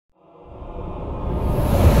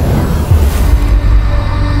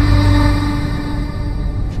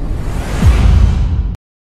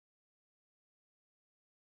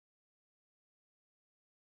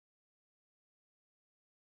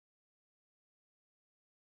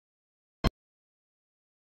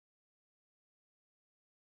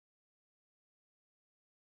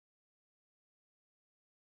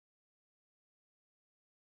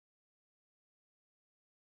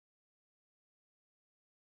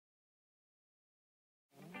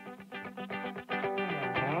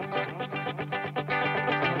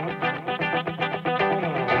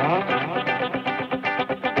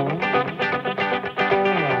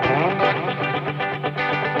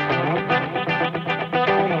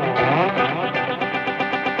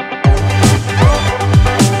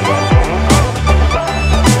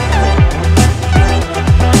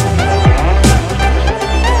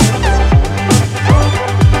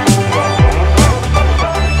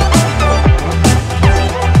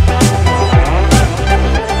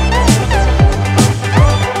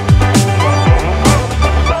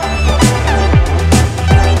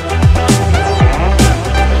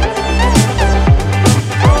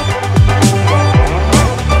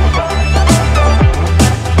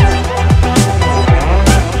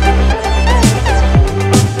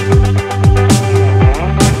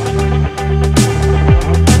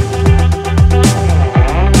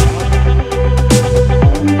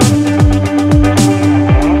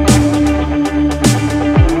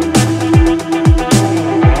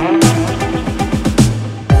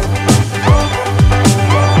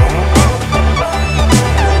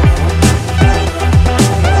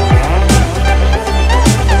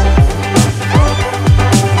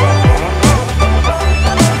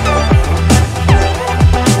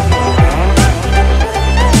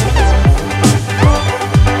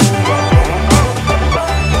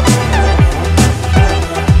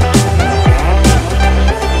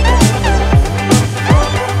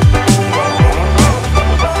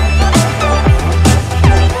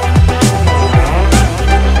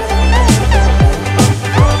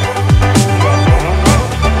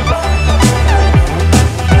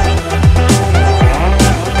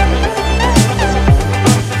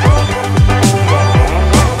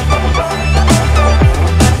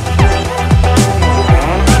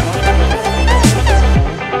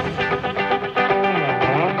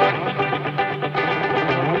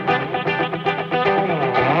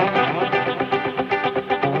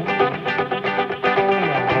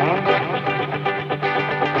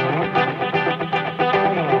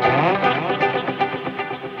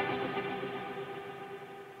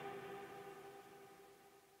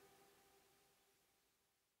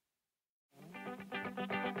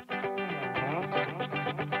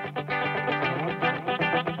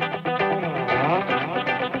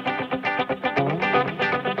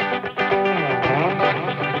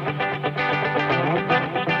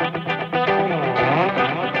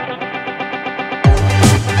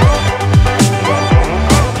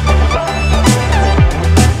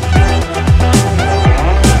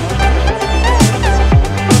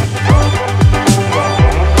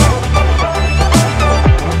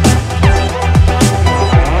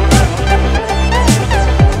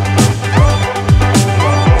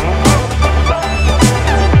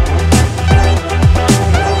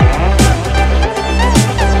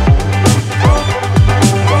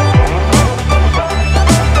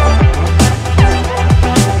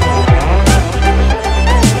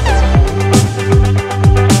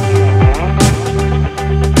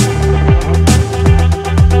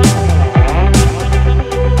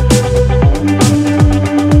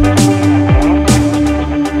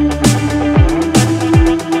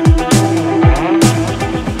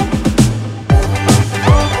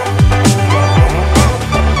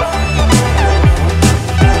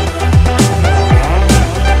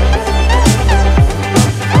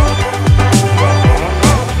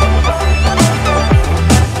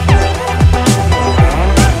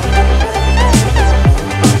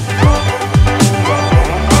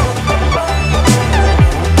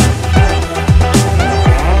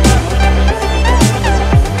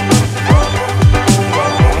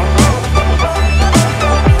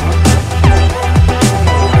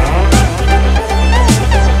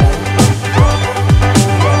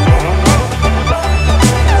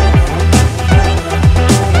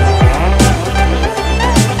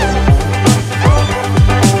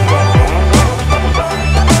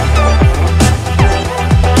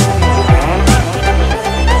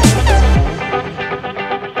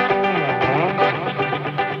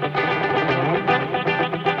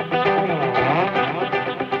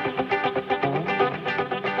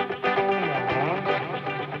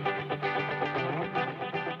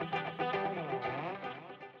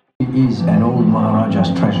is an old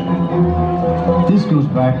Maharaja's treasure. This goes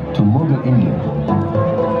back to Mughal India.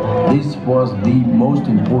 This was the most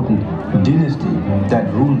important dynasty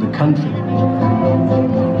that ruled the country.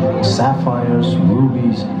 Sapphires,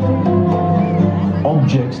 rubies,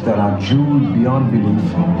 objects that are jeweled beyond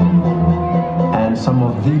belief, and some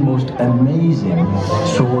of the most amazing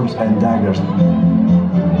swords and daggers.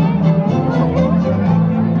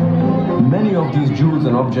 Many of these jewels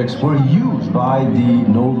and objects were used by the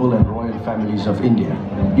noble and royal families of India.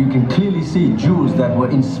 You can clearly see jewels that were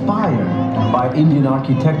inspired by Indian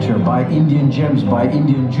architecture, by Indian gems, by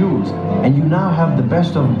Indian jewels, and you now have the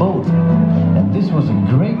best of both. And this was a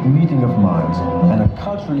great meeting of minds and a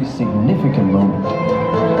culturally significant moment.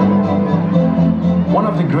 One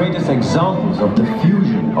of the greatest examples of the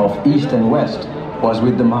fusion of East and West was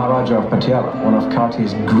with the Maharaja of Patiala, one of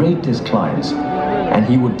Cartier's greatest clients. And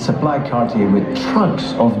he would supply Cartier with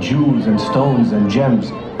trunks of jewels and stones and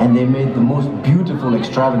gems, and they made the most beautiful,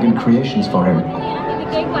 extravagant creations for him.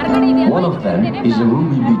 One of them is a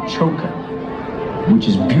ruby bead choker, which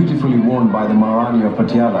is beautifully worn by the Maharani of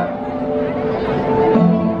Patiala.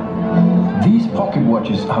 These pocket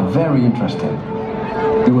watches are very interesting.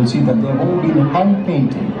 You will see that they have all been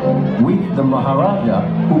hand-painted with the Maharaja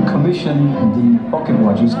who commissioned the pocket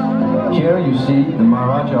watches. Here you see the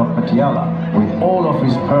Maharaja of Patiala with all of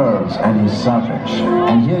his pearls and his sarpech.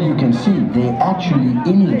 And here you can see they actually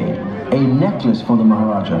inlaid a necklace for the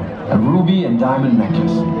Maharaja, a ruby and diamond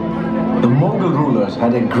necklace. The Mughal rulers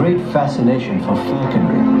had a great fascination for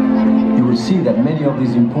falconry. You will see that many of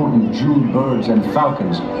these important jeweled birds and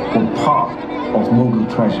falcons were part of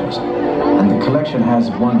Mughal treasures. And the collection has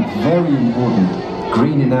one very important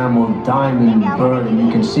green enamel diamond bird, and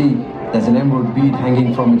you can see there's an emerald bead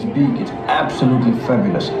hanging from its beak. It's absolutely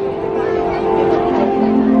fabulous.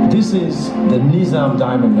 This is the Nizam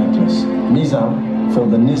diamond necklace. Nizam for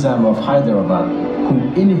the Nizam of Hyderabad,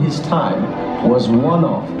 who in his time was one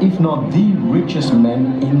of, if not the richest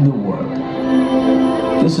men in the world.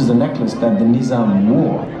 This is a necklace that the Nizam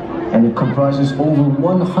wore, and it comprises over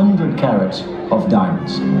 100 carats of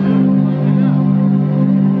diamonds.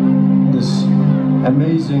 This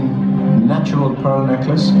amazing natural pearl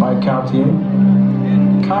necklace by Cartier.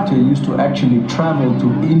 Cartier used to actually travel to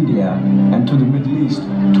India and to the Middle East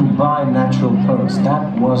to buy natural pearls.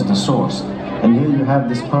 That was the source. And here you have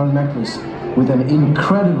this pearl necklace with an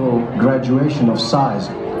incredible graduation of size,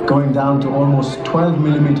 going down to almost 12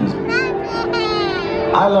 millimeters.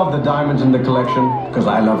 I love the diamonds in the collection because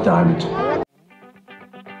I love diamonds.